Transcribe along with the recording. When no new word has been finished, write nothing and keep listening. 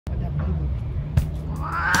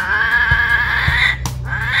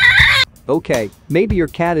Okay, maybe your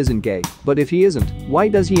cat isn't gay, but if he isn't, why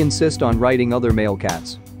does he insist on riding other male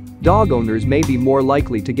cats? Dog owners may be more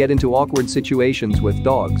likely to get into awkward situations with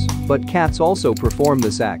dogs, but cats also perform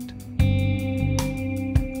this act.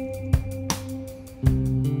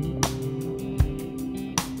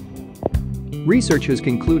 Research has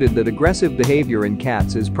concluded that aggressive behavior in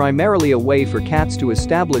cats is primarily a way for cats to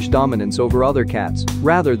establish dominance over other cats,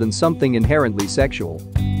 rather than something inherently sexual.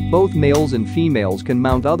 Both males and females can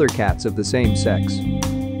mount other cats of the same sex.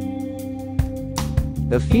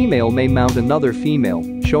 A female may mount another female,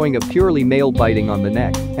 showing a purely male biting on the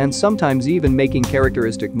neck, and sometimes even making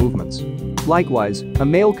characteristic movements. Likewise, a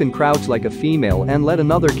male can crouch like a female and let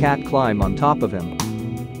another cat climb on top of him.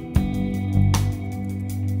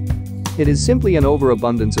 It is simply an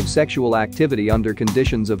overabundance of sexual activity under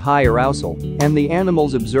conditions of high arousal, and the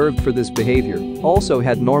animals observed for this behavior also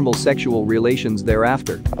had normal sexual relations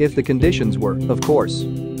thereafter, if the conditions were, of course.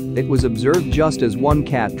 It was observed just as one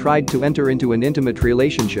cat tried to enter into an intimate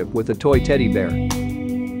relationship with a toy teddy bear.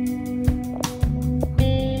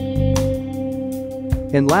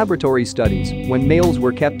 In laboratory studies, when males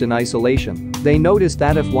were kept in isolation, they noticed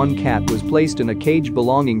that if one cat was placed in a cage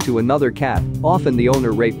belonging to another cat, often the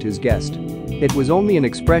owner raped his guest. It was only an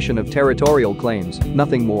expression of territorial claims,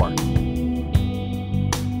 nothing more.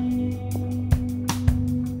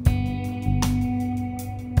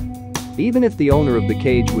 Even if the owner of the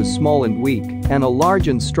cage was small and weak, and a large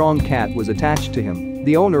and strong cat was attached to him,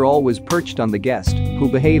 the owner always perched on the guest,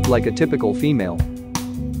 who behaved like a typical female.